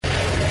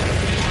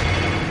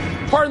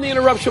Pardon the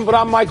interruption, but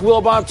I'm Mike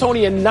Wilbon and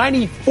Tony, a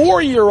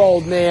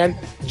 94-year-old man,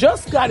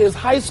 just got his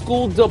high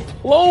school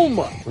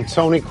diploma. And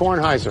Tony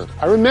Kornheiser.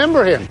 I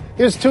remember him.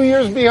 He was 2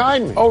 years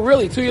behind me. Oh,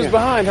 really? 2 years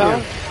behind, huh?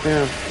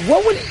 Yeah.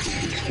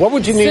 What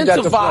would you need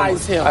that diploma?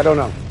 Incentivize him? I don't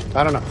know.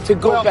 To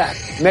go back.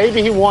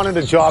 Maybe he wanted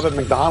a job at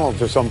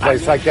McDonald's or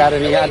someplace like that,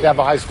 and he had to have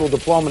a high school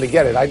diploma to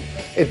get it.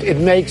 It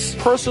makes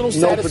personal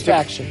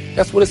satisfaction.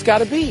 That's what it's got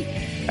to be.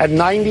 At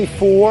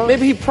 94?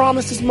 Maybe he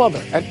promised his mother.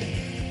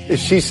 Is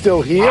she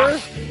still here?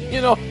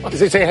 Does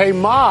he say, hey,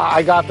 Ma,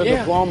 I got the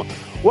diploma?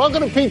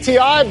 Welcome to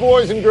PTI,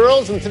 boys and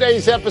girls. In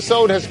today's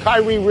episode, has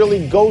Kyrie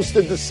really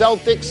ghosted the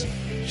Celtics?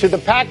 Should the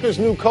Packers'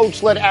 new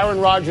coach let Aaron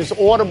Rodgers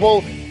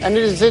audible? And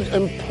is it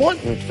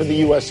important for the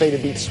USA to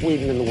beat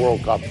Sweden in the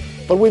World Cup?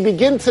 But we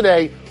begin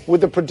today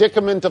with the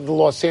predicament of the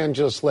Los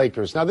Angeles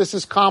Lakers. Now, this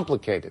is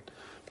complicated.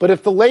 But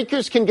if the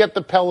Lakers can get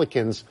the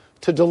Pelicans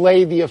to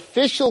delay the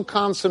official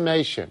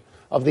consummation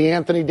of the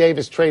Anthony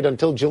Davis trade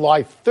until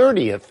July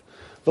 30th,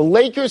 the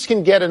Lakers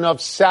can get enough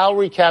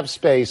salary cap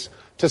space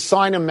to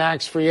sign a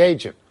max free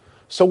agent.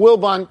 So,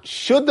 Wilbon,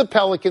 should the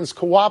Pelicans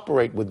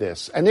cooperate with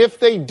this? And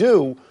if they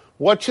do,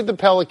 what should the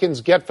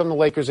Pelicans get from the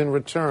Lakers in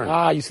return?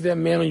 You see that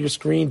man on your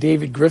screen,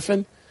 David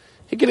Griffin?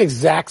 He could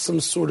exact some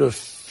sort of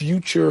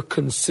future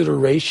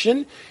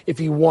consideration if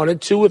he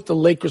wanted to, if the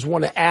Lakers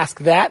want to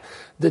ask that.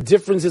 The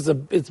difference is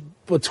it's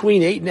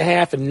between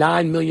 $8.5 and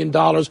 $9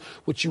 million,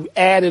 which you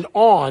added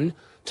on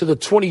to the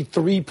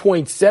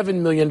 $23.7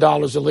 million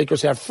the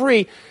Lakers have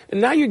free.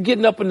 And now you're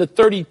getting up in the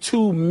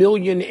 $32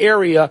 million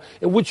area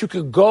in which you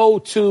could go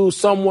to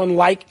someone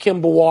like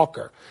Kemba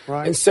Walker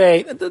and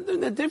say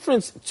the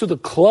difference to the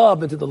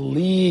club and to the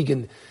league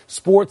and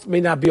sports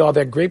may not be all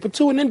that great, but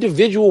to an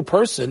individual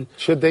person.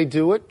 Should they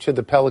do it? Should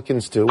the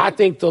Pelicans do it? I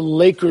think the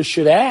Lakers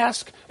should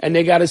ask, and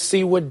they got to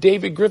see what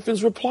David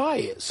Griffin's reply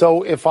is.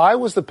 So if I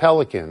was the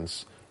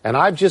Pelicans, and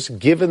I've just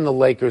given the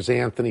Lakers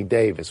Anthony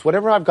Davis,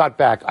 whatever I've got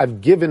back, I've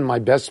given my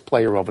best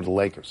player over to the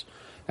Lakers.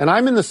 And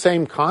I'm in the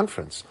same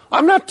conference.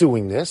 I'm not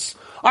doing this.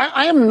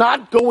 I am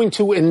not going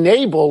to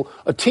enable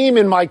a team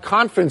in my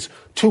conference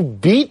to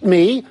beat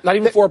me. Not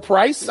even for a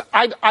price?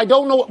 I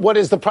don't know what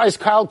is the price,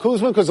 Kyle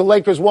Kuzma, because the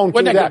Lakers won't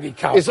do that.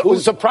 Is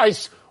the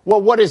price? Well,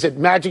 what is it?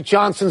 Magic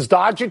Johnson's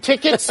Dodger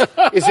tickets?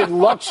 Is it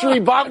luxury?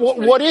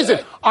 What is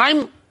it?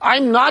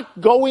 I'm not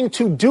going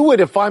to do it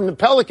if I'm the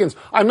Pelicans.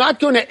 I'm not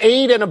going to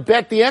aid and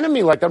abet the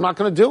enemy like I'm not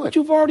going to do it. But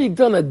you've already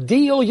done a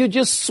deal. You're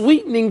just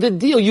sweetening the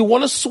deal. You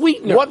want a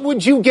sweetener. What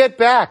would you get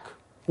back?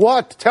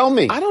 What? Tell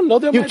me. I don't know.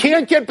 You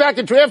can't get back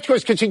a draft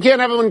choice because you can't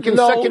have them in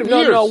consecutive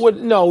years.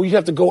 No, you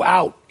have to go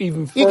out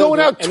even further. You're going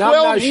out 12 years. And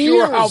I'm not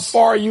sure how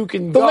far you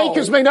can go. The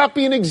Lakers may not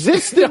be in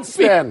existence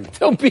then.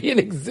 They'll be in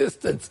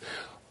existence.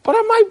 But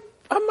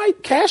I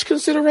might cash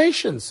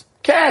considerations.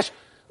 Cash.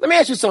 Let me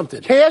ask you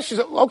something. Cash is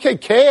okay.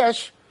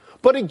 Cash.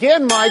 But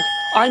again, Mike,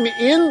 I'm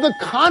in the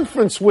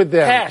conference with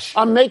them. Cash.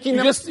 I'm making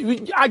them.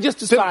 I just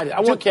decided.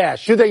 I want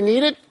cash. Do they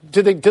need it?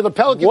 Do the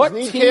Pelicans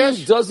need cash? What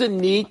team doesn't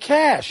need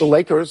cash? The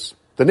Lakers.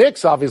 The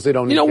Knicks obviously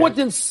don't need cash. You know what?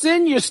 Then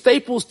send your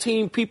Staples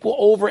team people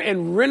over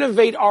and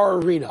renovate our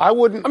arena. I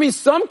wouldn't. I mean,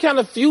 some kind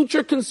of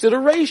future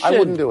consideration. I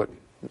wouldn't do it.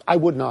 I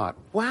would not.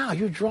 Wow,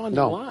 you're drawing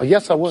the line.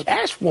 Yes, I would.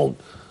 Cash won't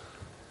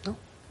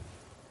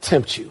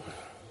tempt you.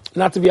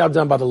 Not to be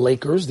outdone by the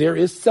Lakers, there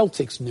is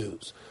Celtics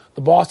news.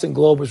 The Boston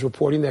Globe is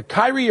reporting that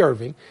Kyrie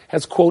Irving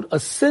has, quote,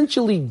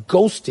 essentially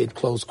ghosted,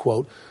 close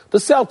quote, the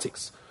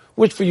Celtics,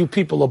 which for you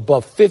people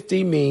above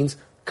 50 means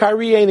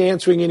Kyrie ain't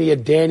answering any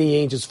of Danny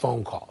Ainge's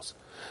phone calls.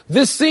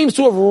 This seems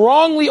to have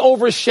wrongly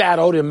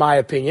overshadowed, in my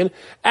opinion,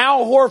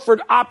 Al Horford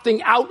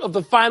opting out of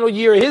the final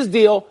year of his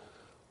deal,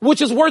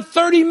 which is worth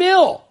 $30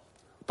 million.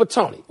 But,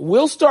 Tony,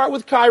 we'll start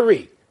with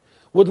Kyrie.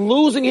 Would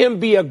losing him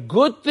be a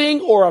good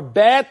thing or a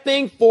bad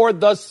thing for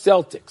the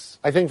Celtics?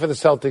 I think for the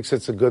Celtics,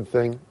 it's a good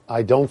thing.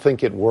 I don't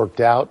think it worked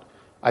out.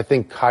 I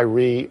think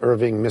Kyrie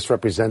Irving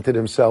misrepresented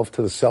himself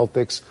to the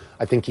Celtics.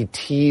 I think he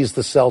teased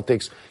the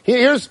Celtics.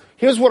 Here's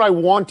what I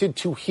wanted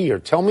to hear.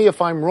 Tell me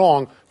if I'm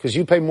wrong, because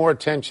you pay more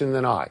attention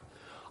than I.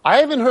 I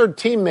haven't heard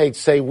teammates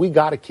say, we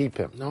got to keep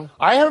him. No.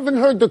 I haven't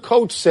heard the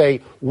coach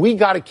say, we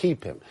got to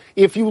keep him.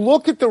 If you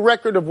look at the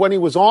record of when he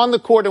was on the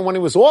court and when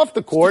he was off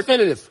the court. It's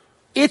definitive.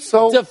 It's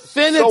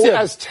definitive. So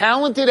as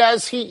talented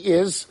as he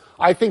is,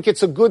 I think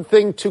it's a good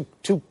thing to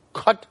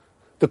cut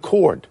the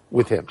cord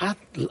with him.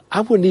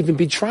 I wouldn't even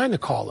be trying to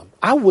call him.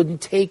 I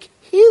wouldn't take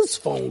his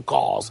phone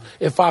calls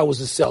if I was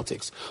the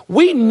Celtics.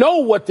 We know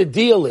what the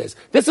deal is.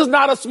 This is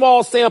not a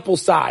small sample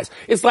size.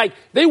 It's like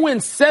they win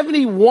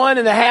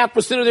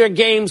 71.5% of their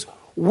games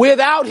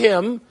without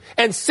him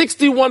and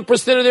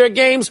 61% of their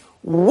games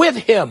with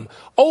him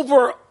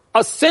over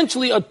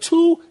essentially a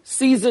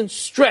 2-season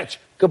stretch.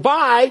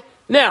 Goodbye.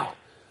 Now,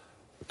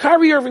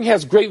 Kyrie Irving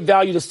has great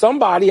value to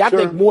somebody. I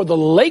think more the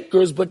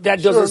Lakers, but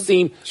that doesn't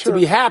seem to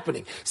be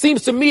happening.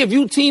 Seems to me if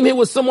you team him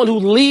with someone who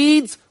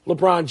leads,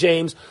 LeBron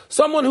James,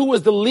 someone who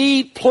is the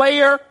lead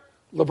player,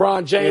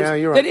 LeBron James, yeah,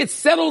 you're right. that it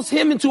settles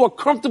him into a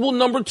comfortable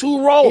number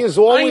 2 role. He is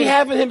always, I ain't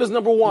having him as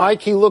number 1.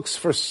 Mike, he looks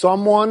for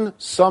someone,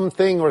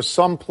 something, or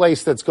some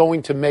place that's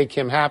going to make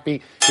him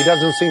happy. He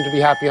doesn't seem to be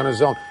happy on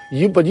his own.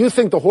 But you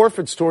think the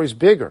Horford story's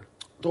bigger?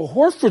 The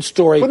Horford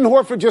story. Couldn't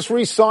Horford just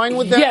re-sign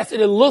with them? Yes,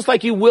 and it looks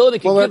like he will.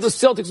 It can give the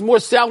Celtics more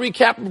salary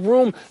cap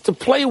room to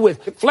play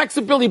with.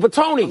 Flexibility. But,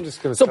 Tony,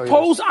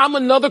 suppose I'm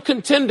another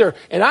contender,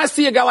 and I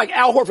see a guy like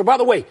Al Horford. By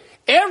the way,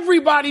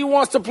 everybody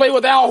wants to play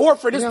with Al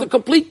Horford. It's the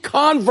complete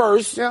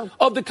converse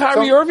of the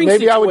Kyrie Irving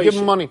maybe situation. I would give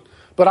him money.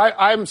 But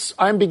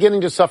I'm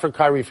beginning to suffer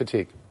Kyrie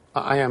fatigue.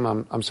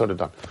 I'm sort of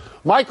done.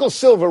 Michael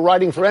Silver,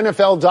 writing for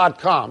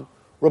NFL.com,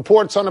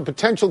 reports on a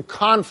potential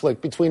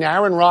conflict between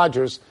Aaron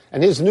Rodgers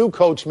and his new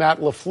coach,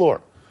 Matt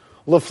LaFleur.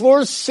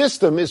 LaFleur's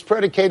system is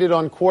predicated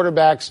on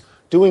quarterbacks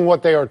doing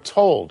what they are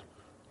told.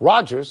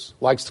 Rodgers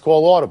likes to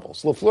call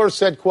audibles. LaFleur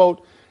said,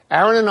 quote,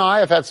 Aaron and I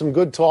have had some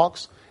good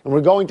talks, and we're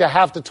going to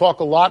have to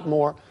talk a lot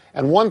more.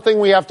 And one thing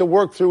we have to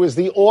work through is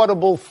the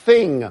audible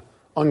thing,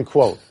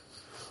 unquote.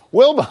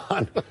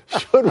 Wilbon,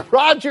 should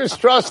Rodgers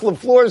trust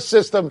LaFleur's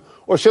system,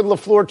 or should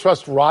LaFleur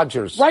trust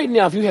Rodgers? Right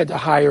now, if you had to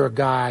hire a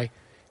guy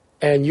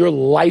and your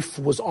life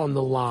was on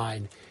the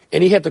line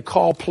and he had to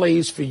call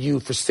plays for you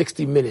for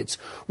 60 minutes,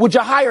 would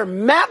you hire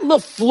Matt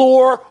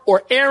LaFleur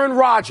or Aaron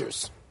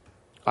Rodgers?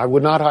 I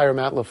would not hire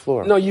Matt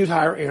LaFleur. No, you'd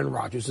hire Aaron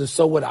Rodgers, and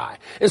so would I.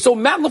 And so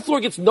Matt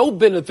LaFleur gets no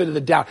benefit of the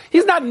doubt.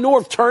 He's not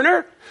Norv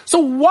Turner. So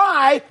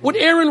why would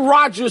Aaron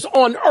Rodgers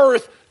on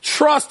earth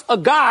trust a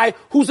guy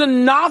who's a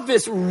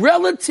novice,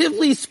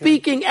 relatively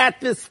speaking,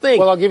 at this thing?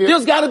 Well, I'll give you.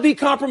 There's got to be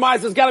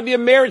compromise. There's got to be a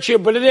marriage here,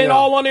 but it ain't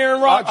all on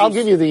Aaron Rodgers. I'll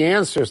give you the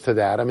answers to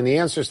that. I mean, the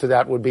answers to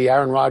that would be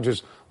Aaron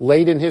Rodgers,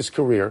 late in his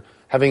career,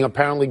 having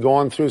apparently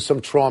gone through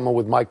some trauma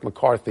with Mike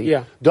McCarthy,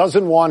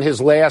 doesn't want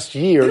his last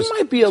years to be It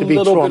might be a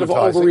little bit of an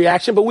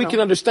overreaction, but we can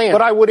understand.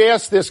 But I would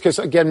ask this because,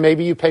 again,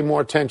 maybe you pay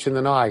more attention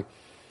than I.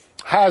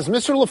 Has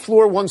Mr.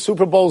 LaFleur won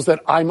Super Bowls that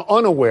I'm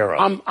unaware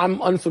of?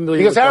 I'm unfamiliar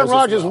because with Aaron those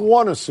Rodgers as well.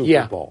 won a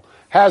Super Bowl.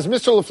 Has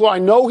Mr. LaFleur, I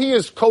know he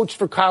has coached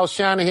for Kyle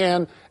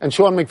Shanahan and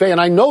Sean McVay,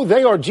 and I know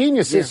they are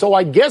geniuses, so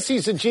I guess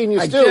he's a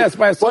genius too. Yes,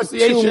 by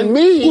association. But to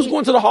me, who's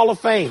going to the Hall of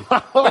Fame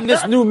in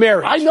this new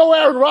marriage? I know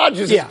Aaron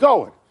Rodgers is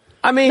going.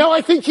 I mean, no, I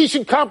think he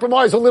should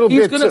compromise a little bit,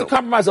 He's going to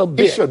compromise a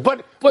bit. He should.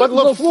 But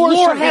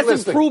LaFleur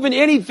hasn't proven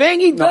anything.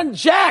 He's done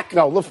jack.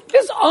 No,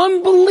 it's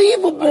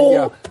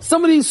unbelievable.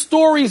 Some of these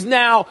stories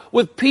now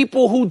with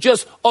people who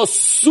just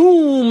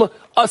assume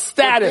a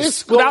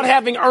status without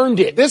having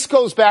earned it. This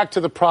goes back to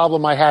the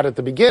problem I had at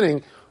the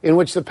beginning, in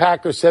which the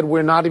Packers said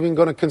we're not even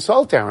going to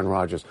consult Aaron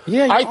Rodgers.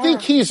 I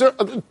think he's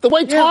the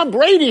way Tom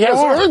Brady has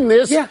earned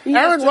this.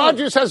 Aaron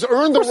Rodgers has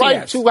earned the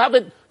right to have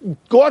it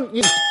gone.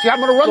 I'm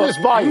going to run this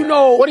by you.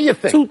 What do you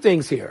think? Two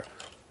things here.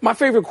 My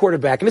favorite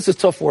quarterback, and this is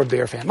tough for a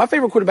Bear fan, my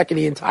favorite quarterback in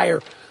the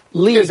entire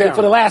league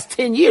for the last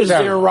 10 years is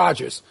Aaron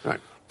Rodgers. Right.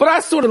 But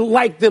I sort of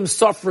like them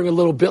suffering a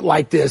little bit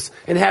like this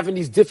and having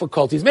these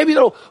difficulties. Maybe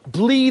they'll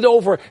bleed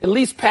over at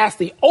least past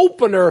the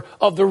opener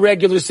of the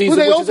regular season,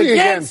 which is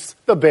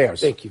against the Bears.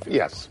 Thank you very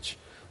much.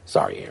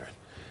 Sorry, Aaron.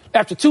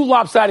 After 2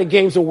 lopsided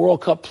games in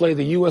World Cup play,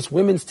 the U.S.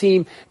 women's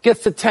team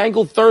gets to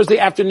tangle Thursday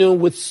afternoon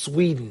with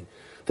Sweden,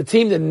 the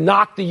team that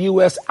knocked the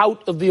U.S.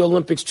 out of the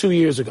Olympics 2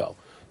 years ago.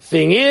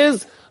 Thing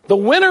is, the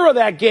winner of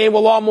that game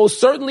will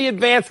almost certainly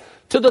advance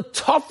to the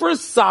tougher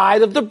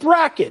side of the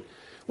bracket,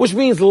 which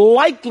means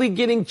likely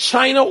getting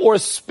China or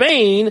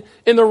Spain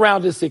in the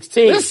round of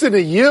 16. Listen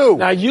to you.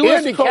 Now,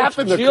 U.S. coach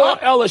Jill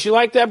Ellis, you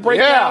like that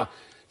breakdown? Yeah.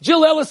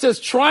 Jill Ellis says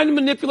trying to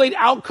manipulate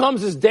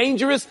outcomes is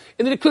dangerous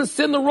and that it could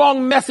send the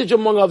wrong message,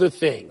 among other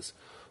things.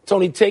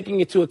 Tony,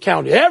 taking into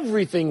account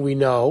everything we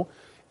know,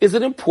 is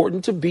it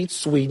important to beat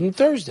Sweden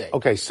Thursday?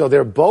 Okay, so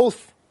they're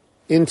both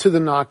into the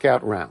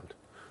knockout round.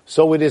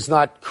 So it is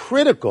not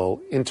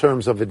critical in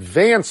terms of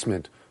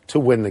advancement to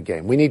win the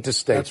game. We need to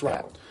state That's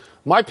that. right.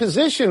 My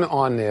position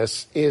on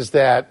this is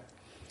that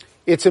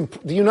the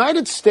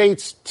United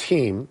States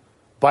team,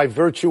 by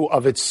virtue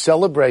of its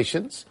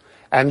celebrations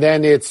and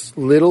then its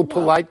little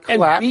polite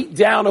clap. And beat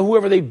down to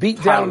whoever they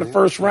beat down in the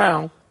first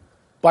round.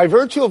 By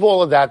virtue of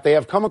all of that, they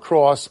have come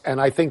across,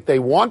 and I think they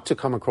want to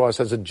come across,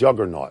 as a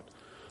juggernaut.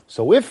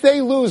 So if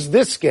they lose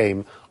this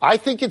game, I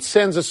think it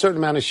sends a certain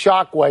amount of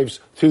shockwaves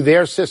through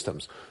their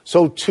systems.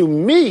 So to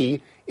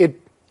me,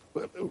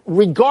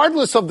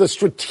 regardless of the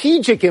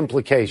strategic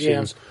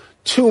implications,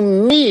 to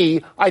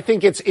me, I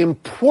think it's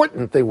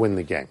important they win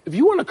the game. If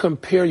you want to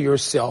compare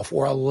yourself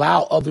or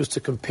allow others to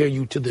compare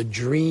you to the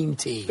dream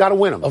team Gotta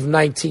win 'em. of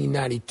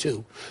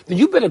 1992, then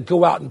you better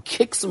go out and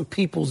kick some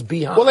people's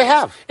behind. Well, they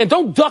have. And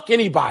don't duck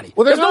anybody.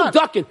 Well, there's not. no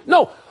ducking.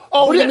 No.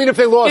 Oh, you mean if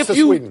they lost to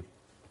Sweden?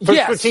 For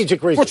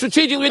strategic reasons. For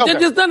strategic reasons.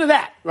 There's none of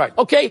that. Right.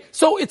 Okay?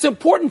 So it's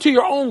important to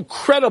your own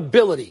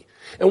credibility.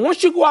 And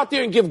once you go out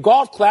there and give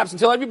golf claps and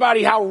tell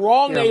everybody how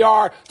wrong they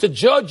are to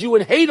judge you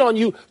and hate on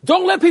you,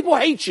 don't let people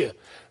hate you.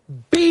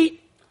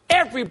 Beat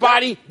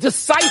everybody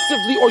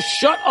decisively or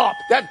shut up.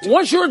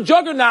 Once you're a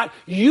juggernaut,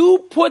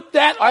 you put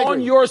that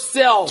on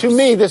yourself. To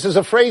me, this is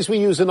a phrase we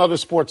use in other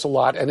sports a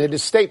lot, and it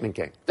is statement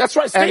game. That's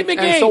right, statement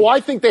game. And so I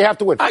think they have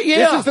to win.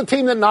 This is the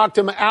team that knocked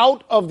him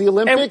out of the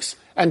Olympics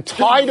and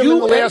tied him in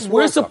the last World Cup.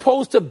 We're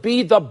supposed to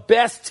be the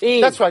best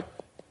team. That's right.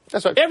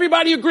 That's right.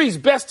 Everybody agrees,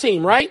 best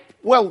team, right?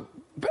 Well,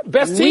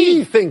 best team.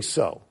 We think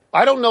so.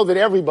 I don't know that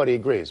everybody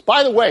agrees.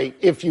 By the way,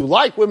 if you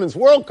like Women's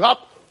World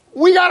Cup,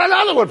 we got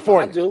another one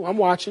for you. I do. I'm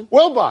watching.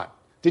 Wilbon,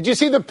 did you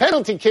see the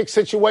penalty kick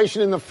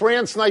situation in the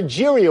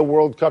France-Nigeria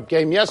World Cup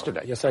game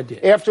yesterday? Yes, I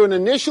did. After an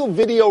initial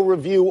video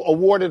review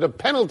awarded a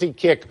penalty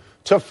kick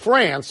to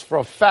France for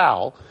a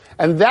foul,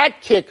 and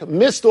that kick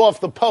missed off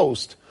the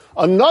post,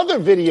 another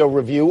video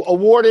review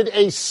awarded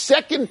a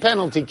second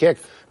penalty kick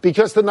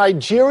because the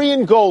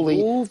Nigerian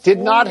goalie did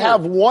not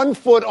have 1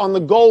 foot on the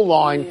goal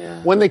line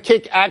when the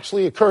kick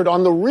actually occurred.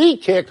 On the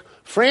re-kick,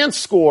 France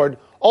scored,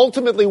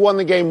 ultimately won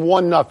the game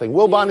 1-0.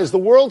 Wilbon, is the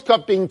World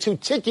Cup being too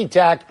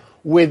ticky-tack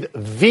with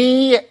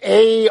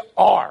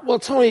VAR? Well,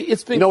 Tony,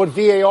 it's been... You know what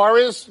VAR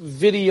is?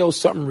 Video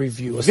something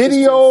review.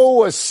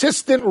 Video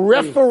assistant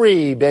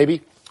referee,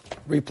 baby.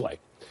 Replay.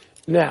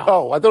 Now...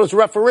 Oh, I thought it was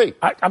referee.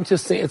 I'm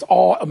just saying it's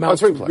all amounts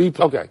to replay.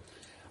 Okay.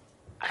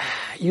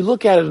 You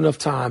look at it enough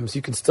times,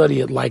 you can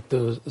study it like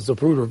the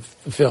Zapruder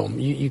film.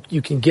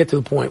 You can get to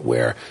the point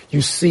where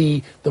you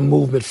see the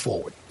movement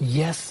forward.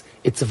 Yes,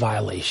 it's a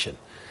violation.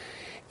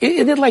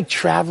 Isn't it like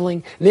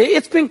traveling?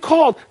 It's been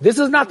called. This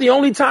is not the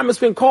only time it's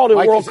been called in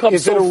World Cup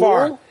so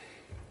far. Rule?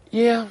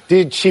 Yeah.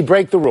 Did she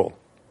break the rule?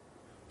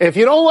 If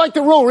you don't like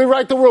the rule,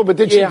 rewrite the rule. But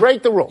did she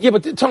break the rule? Yeah,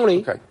 but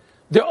Tony,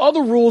 there are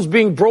other rules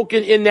being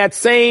broken in that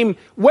same.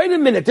 Wait a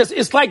minute.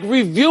 It's like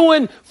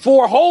reviewing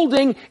for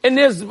holding, and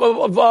there's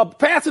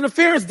pass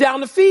interference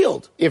down the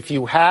field. If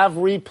you have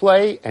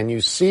replay and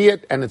you see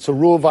it, and it's a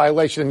rule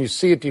violation, and you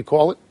see it, do you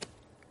call it?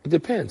 It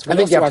depends. What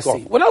else do I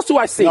see? What else do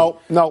I see?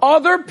 No.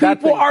 Other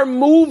people are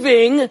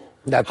moving,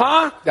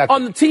 on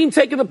the team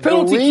taking the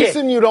penalty kick. The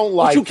reason you don't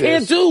like this,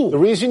 can't do. The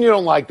reason you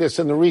don't like this,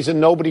 and the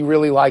reason nobody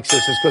really likes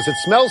this, is because it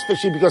smells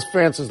fishy because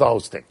France is the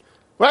hosting.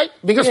 Right?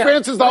 Because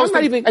France is the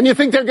hosting, and you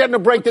think they're getting a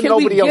break that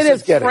nobody else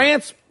is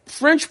getting.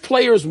 French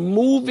players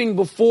moving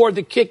before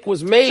the kick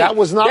was made. That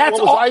was not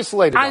what was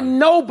isolated. I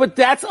know, but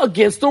that's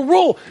against the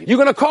rule. You're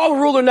going to call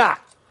the rule or not?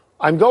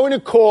 I'm going to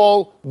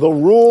call the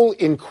rule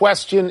in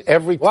question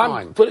every time.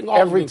 I'm putting all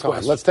every in time.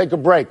 question. Let's take a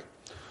break.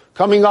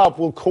 Coming up,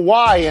 will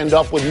Kawhi end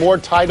up with more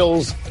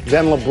titles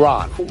than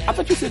LeBron? I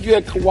thought you said you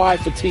had Kawhi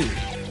fatigue.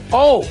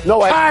 Oh, no,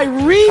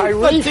 Kyrie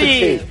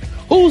fatigue.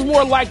 Who's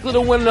more likely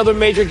to win another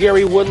major,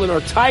 Gary Woodland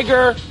or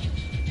Tiger?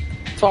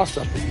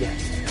 Toss-up is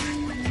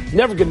next.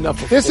 Never good enough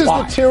for This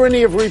Kawhi. is the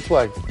tyranny of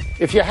replay.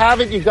 If you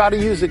have it, you got to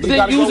use it.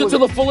 Then use it to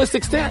the fullest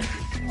extent.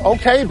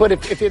 Okay, but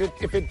if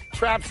it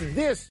traps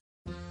this...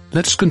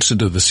 Let's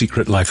consider the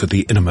secret life of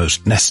the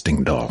innermost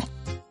nesting doll.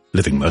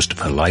 Living most of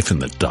her life in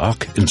the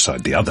dark,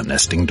 inside the other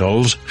nesting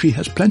dolls, she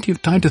has plenty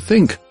of time to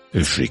think,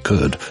 if she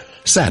could.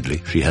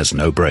 Sadly, she has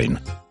no brain.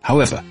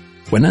 However,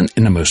 when an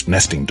innermost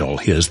nesting doll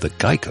hears that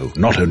Geico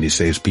not only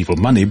saves people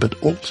money,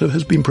 but also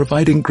has been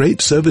providing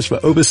great service for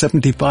over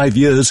 75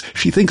 years,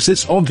 she thinks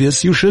it's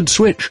obvious you should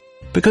switch.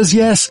 Because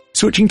yes,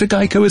 switching to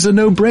Geico is a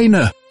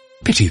no-brainer.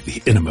 Pity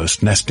the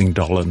innermost nesting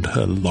doll and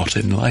her lot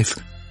in life.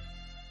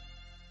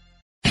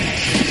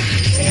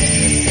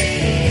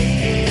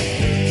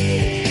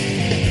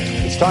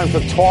 Time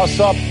for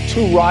toss-up.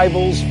 2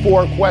 rivals,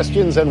 4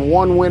 questions, and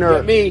 1 winner.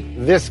 Yeah, me.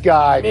 This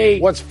guy. Me.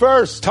 What's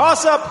first?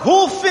 Toss-up.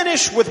 Who'll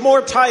finish with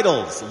more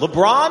titles,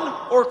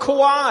 LeBron or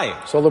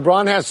Kawhi? So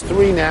LeBron has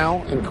 3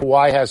 now, and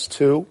Kawhi has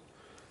 2.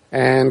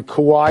 And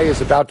Kawhi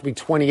is about to be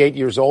 28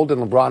 years old,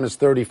 and LeBron is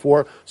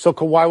 34. So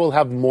Kawhi will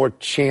have more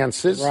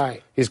chances.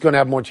 Right. He's going to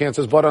have more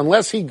chances. But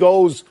unless he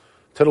goes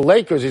to the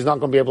Lakers, he's not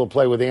going to be able to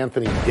play with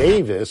Anthony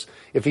Davis.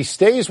 If he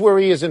stays where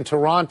he is in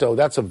Toronto,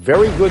 that's a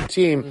very good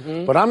team.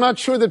 Mm-hmm. But I'm not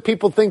sure that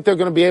people think they're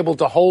going to be able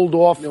to hold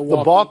off the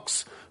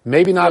Bucks,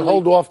 maybe not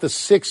hold off the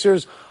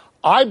Sixers.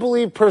 I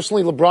believe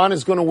personally LeBron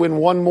is going to win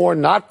 1 more,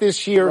 not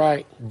this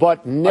year,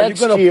 but next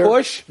year. Are you going to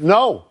push?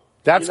 No.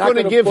 That's going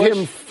to give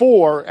him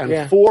 4,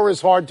 and 4 is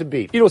hard to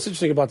beat. You know what's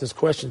interesting about this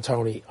question,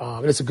 Tony,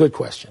 and it's a good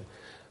question.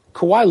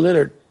 Kawhi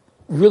Leonard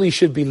really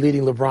should be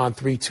leading LeBron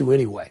 3-2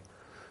 anyway.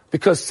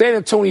 Because San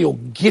Antonio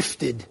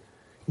gifted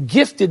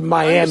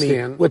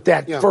Miami with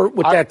that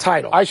that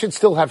title. I should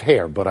still have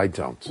hair, but I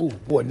don't. Ooh,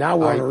 boy, now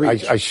we're on a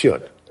reach. I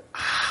should.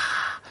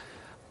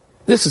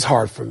 This is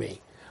hard for me.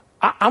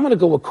 I'm going to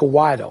go with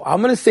Kawhi, though.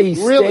 I'm going to say he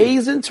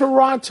stays in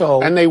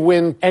Toronto. And they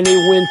win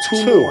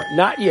 2 more.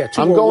 Not yet.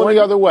 2 I'm more. going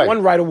the other way.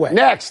 1 right away.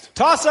 Next.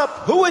 Toss up.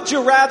 Who would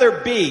you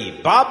rather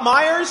be, Bob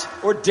Myers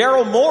or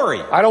Daryl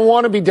Morey? I don't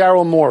want to be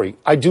Daryl Morey.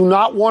 I do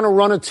not want to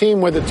run a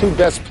team where the 2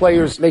 best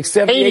players make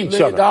hate each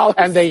other.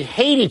 And they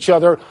hate each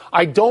other.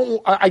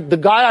 The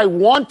guy I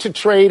want to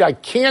trade, I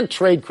can't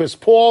trade Chris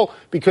Paul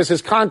because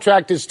his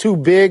contract is too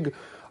big.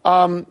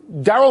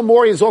 Daryl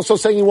Morey is also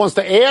saying he wants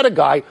to add a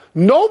guy.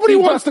 Nobody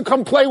wants to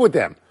come play with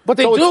them. But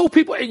they do.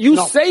 People, say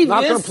not this.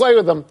 Not going to play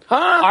with them.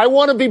 Huh? I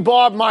want to be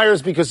Bob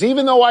Myers because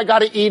even though I got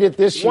to eat it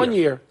this year. 1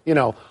 year.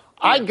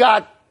 I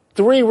got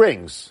 3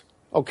 rings.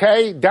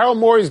 Okay? Daryl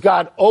Morey's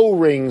got 0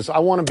 rings. I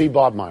want to be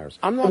Bob Myers.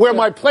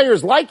 My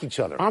players like each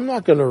other. I'm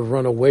not going to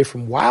run away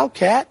from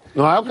Wildcat. Okay.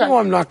 No,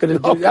 I'm not going to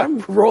do that. I'm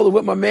rolling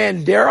with my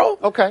man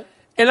Daryl. Okay.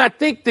 And I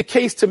think the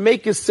case to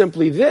make is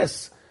simply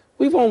this.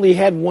 We've only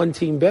had one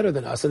team better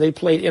than us, and they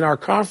played in our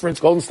conference.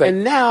 Golden State.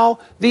 And now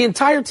the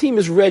entire team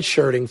is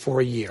redshirting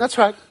for a year. That's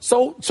right.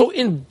 So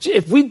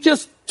if we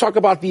just talk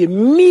about the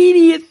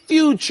immediate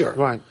future,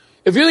 right.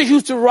 If you're the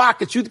Houston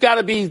Rockets, you've got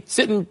to be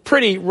sitting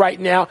pretty right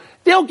now.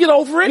 They'll get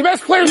over it. The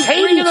best players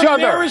hate each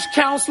other. Marriage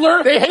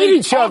counselor. They hate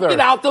each other. Talk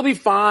it out. They'll be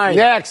fine.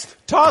 Next.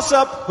 Toss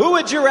up. Who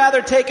would you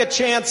rather take a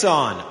chance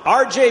on?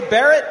 R.J.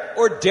 Barrett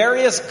or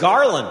Darius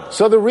Garland?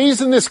 So the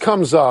reason this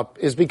comes up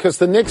is because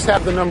the Knicks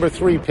have the number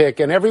 3 pick,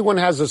 and everyone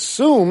has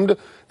assumed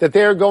that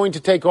they're going to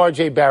take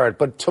R.J. Barrett.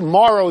 But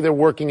tomorrow they're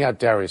working out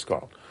Darius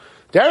Garland.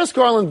 Darius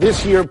Garland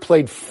this year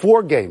played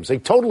 4 games, a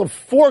total of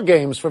 4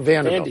 games for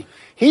Vanderbilt. Andy,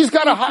 he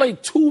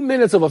played 2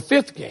 minutes of a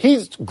 5th game.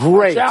 He's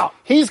great. Watch out.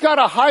 He's got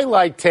a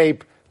highlight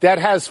tape that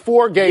has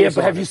 4 games. Yeah,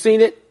 but have you seen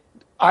it?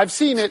 I've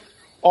seen it.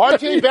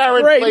 R.J.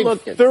 Barrett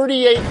played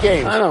 38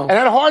 games. I know. And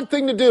had a hard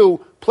thing to do,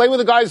 play with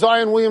a guy,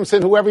 Zion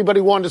Williamson, who everybody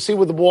wanted to see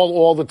with the ball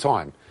all the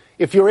time.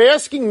 If you're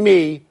asking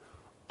me,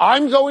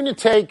 I'm going to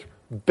take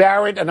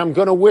Barrett, and I'm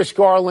going to wish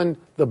Garland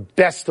the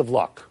best of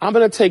luck. I'm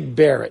going to take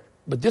Barrett.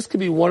 But this could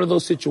be one of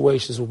those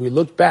situations where we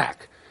look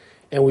back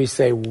and we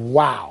say,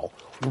 wow,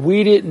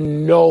 we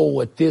didn't know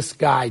what this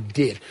guy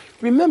did.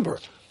 Remember,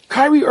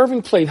 Kyrie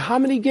Irving played how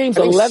many games?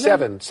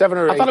 11? 7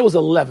 or 8. I thought it was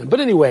 11. But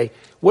anyway,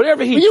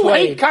 whatever he you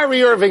played. hate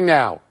Kyrie Irving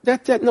now. No,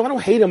 I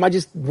don't hate him. I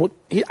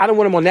don't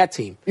want him on that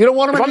team. You don't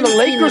want him if on I'm the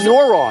Lakers?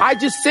 You're on. I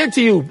just said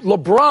to you,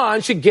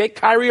 LeBron should get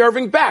Kyrie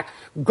Irving back.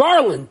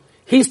 Garland,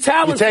 he's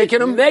talented. You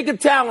taking him? Mega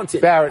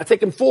talented. Barrett. I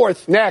take him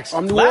 4th. Next.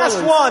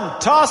 Last one.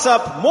 Toss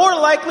up. More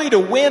likely to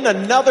win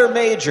another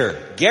major.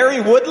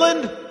 Gary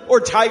Woodland or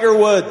Tiger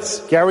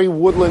Woods? Gary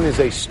Woodland is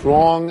a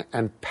strong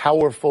and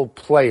powerful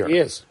player. He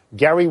is.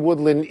 Gary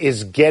Woodland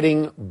is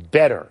getting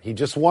better. He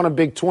just won a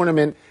big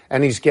tournament,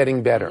 and he's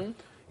getting better. Mm-hmm.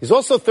 He's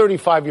also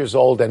 35 years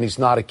old, and he's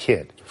not a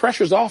kid.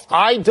 Pressure's off.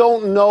 I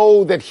don't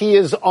know that he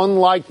is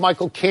unlike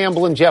Michael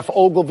Campbell and Jeff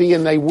Ogilvy,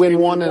 and they win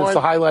one, and it's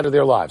the highlight of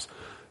their lives.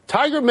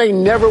 Tiger may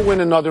never win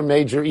another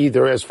major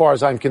either, as far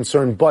as I'm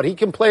concerned, but he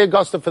can play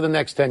Augusta for the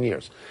next 10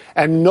 years.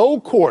 And no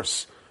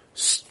course,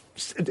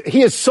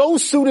 he is so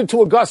suited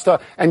to Augusta,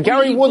 and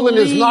Gary Woodland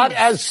is not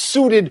as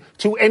suited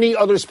to any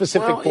other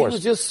specific course. He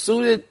was just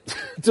suited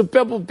to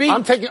Pebble Beach.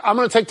 I'm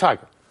going to take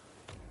Tiger.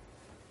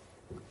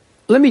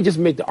 Let me just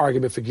make the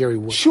argument for Gary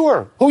Woodland.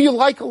 Sure. Who you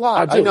like a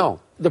lot. I know.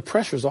 The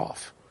pressure's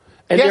off.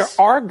 And there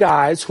are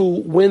guys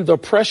who, when the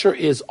pressure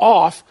is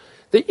off,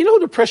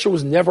 the pressure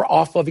was never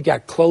off of. He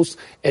got close,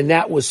 and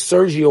that was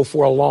Sergio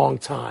for a long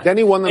time. Then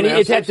he won the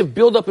Masters. It had to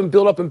build up and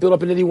build up and build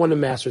up, and then he won the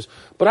Masters.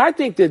 But I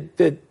think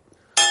with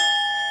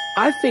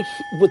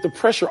the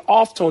pressure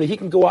off, Tony, he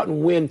can go out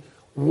and win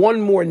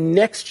one more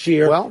next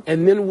year,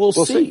 and then we'll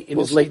see in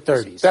his late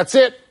 30s. That's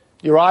it.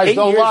 Your eyes 8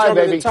 don't years lie,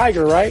 younger baby. than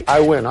Tiger, right? I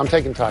win. I'm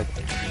taking Tiger.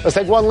 Let's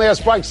take one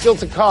last break. Still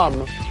to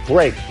come.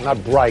 Break,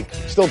 not break.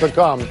 Still to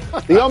come.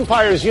 The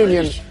Umpires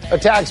Union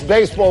attacks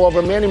baseball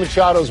over Manny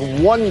Machado's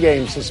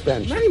 1-game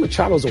suspension. Manny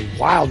Machado's a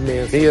wild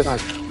man. He is.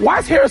 Why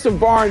is Harrison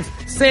Barnes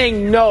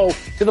saying no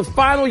to the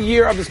final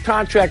year of his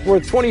contract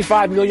worth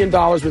 $25 million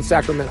with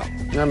Sacramento?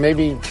 Now,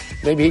 maybe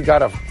he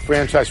got a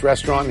franchise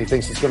restaurant and he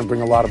thinks it's going to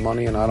bring a lot of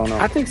money, and I don't know.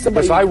 I think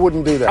somebody. Because I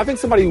wouldn't do that. I think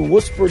somebody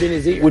whispered in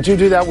his ear. Would you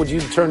do that? Would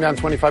you turn down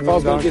 $25 million? I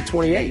was going to get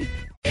 28.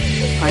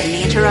 Pardon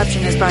the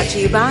interruption is brought to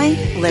you by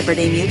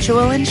Liberty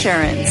Mutual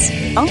Insurance.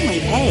 Only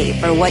pay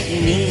for what you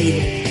need.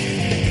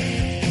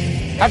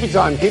 Happy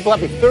time, people.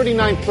 Happy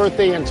 39th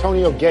birthday,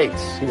 Antonio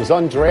Gates. He was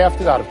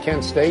undrafted out of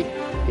Kent State.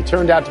 He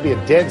turned out to be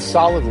a dead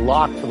solid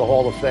lock for the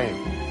Hall of Fame.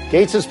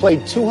 Gates has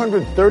played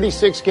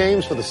 236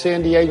 games for the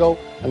San Diego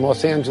and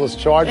Los Angeles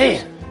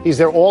Chargers. Man. He's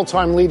their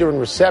all-time leader in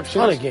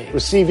receptions,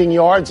 receiving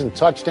yards, and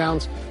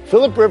touchdowns.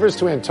 Phillip Rivers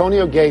to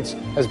Antonio Gates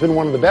has been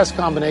one of the best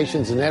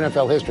combinations in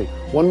NFL history.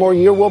 One more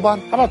year,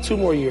 Wilbon? How about 2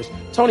 more years?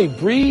 Tony,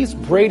 Breeze,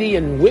 Brady,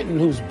 and Witten,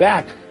 who's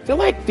back, they're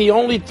like the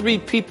only 3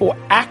 people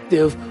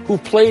active who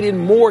played in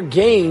more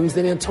games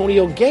than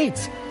Antonio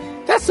Gates.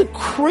 That's a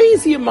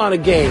crazy amount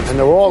of games. And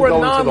they're all for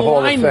going to the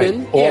Hall of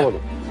Fame. All of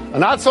them. A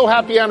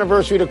not-so-happy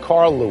anniversary to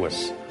Carl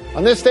Lewis.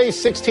 On this day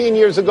 16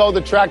 years ago,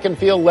 the track and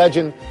field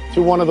legend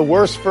threw one of the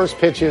worst first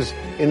pitches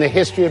in the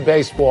history of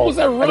baseball was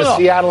that at a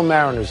Seattle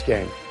Mariners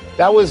game.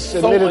 That was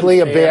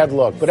admittedly a bad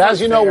look. But as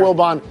you know,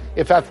 Wilbon,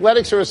 if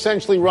athletics are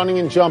essentially running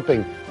and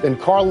jumping, then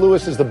Carl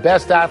Lewis is the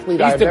best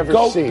athlete I've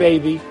ever seen.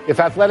 Baby. If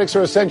athletics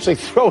are essentially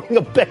throwing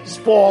a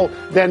baseball,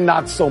 then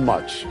not so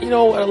much. You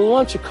know, at a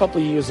lunch a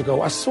couple of years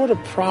ago, I sort of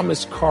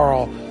promised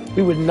Carl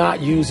we would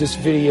not use this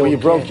video Well, you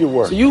broke your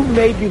word. So you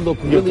made me look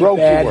really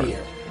bad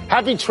here.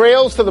 Happy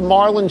trails to the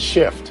Marlins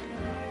shift.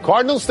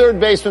 Cardinals third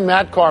baseman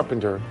Matt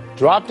Carpenter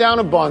dropped down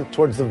a bunt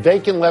towards the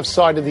vacant left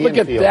side of the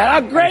infield. Look at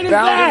that. How great is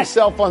that? Found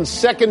himself on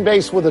second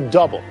base with a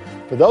double.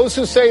 For those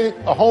who say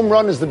a home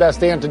run is the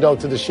best antidote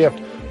to the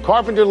shift,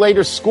 Carpenter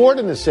later scored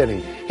in this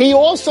inning. He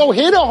also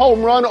hit a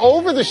home run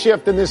over the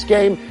shift in this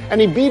game,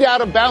 and he beat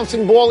out a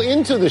bouncing ball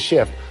into the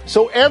shift.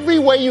 So every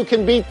way you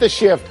can beat the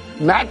shift,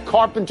 Matt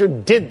Carpenter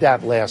did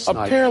that last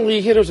night. Apparently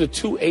hitters are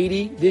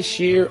 280 this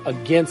year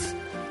against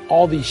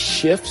all these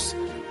shifts.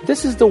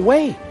 This is the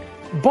way.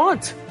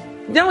 Bunt.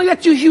 Not only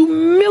that, you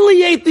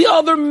humiliate the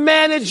other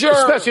manager.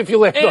 Especially if you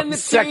land on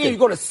second. You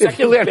go to second if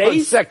you land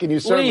base. On second, you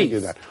certainly do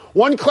that.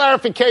 One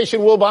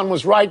clarification, Wilbon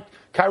was right.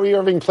 Kyrie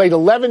Irving played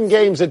 11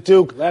 games at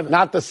Duke, 11.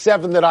 Not the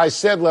 7 that I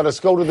said. Let us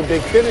go to the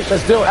big finish.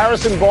 Let's do it.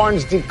 Harrison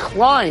Barnes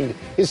declined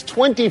his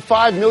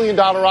 $25 million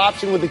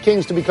option with the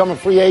Kings to become a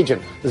free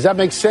agent. Does that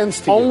make sense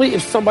to you? Only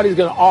if somebody's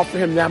going to offer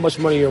him that much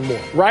money or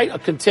more, right? A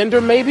contender,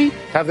 maybe?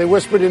 Have they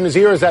whispered in his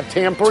ear? Is that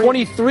tampering?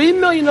 $23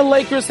 million the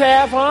Lakers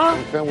have, huh?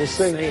 Okay, we'll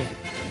see.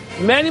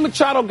 Manny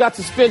Machado got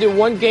suspended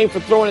 1 game for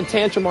throwing a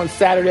tantrum on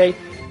Saturday.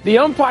 The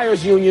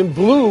umpires union,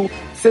 Blue,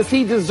 says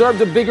he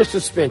deserved a bigger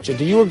suspension.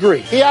 Do you agree?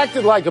 He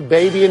acted like a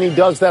baby, and he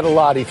does that a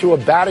lot. He threw a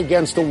bat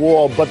against the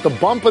wall, but the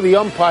bump of the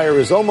umpire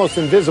is almost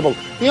invisible.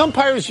 The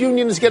umpires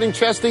union is getting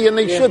chesty, and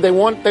they should. They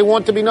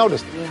want to be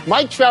noticed. Yeah.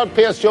 Mike Trout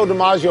passed Joe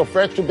DiMaggio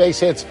for extra base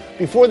hits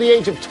before the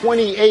age of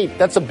 28.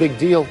 That's a big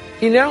deal.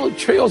 He now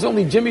trails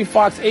only Jimmy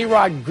Fox,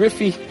 A-Rod,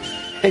 Griffey,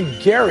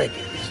 and Garrick.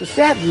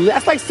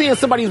 That's like seeing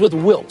somebody's with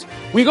wilt.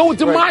 We go with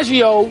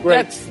DiMaggio.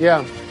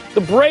 Yeah.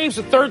 The Braves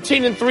are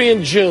 13-3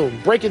 in June.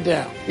 Break it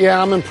down.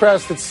 Yeah, I'm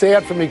impressed. It's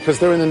sad for me because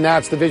they're in the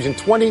Nats division.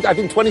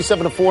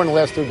 27-4 in the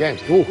last 2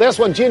 games. Ooh. Last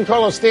one,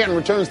 Giancarlo Stanton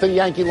returns to the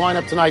Yankee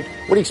lineup tonight.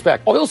 What do you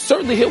expect? Oh, he'll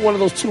certainly hit one of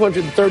those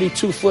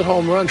 232-foot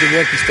home runs in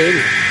Yankee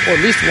Stadium. Or at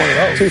least one of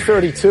those.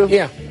 232?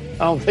 Yeah.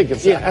 I don't think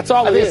it's that. Yeah, that's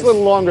all I think it's a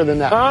little longer than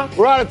that. Huh?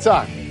 We're out of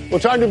time. We'll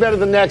try and do better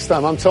the next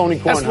time. I'm Tony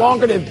Kornheiser. That's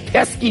longer than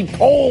pesky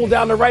pole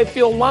down the right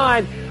field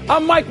line.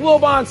 I'm Mike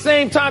Wilbon.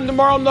 Same time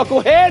tomorrow,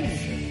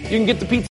 knuckleheads. You can get the pizza.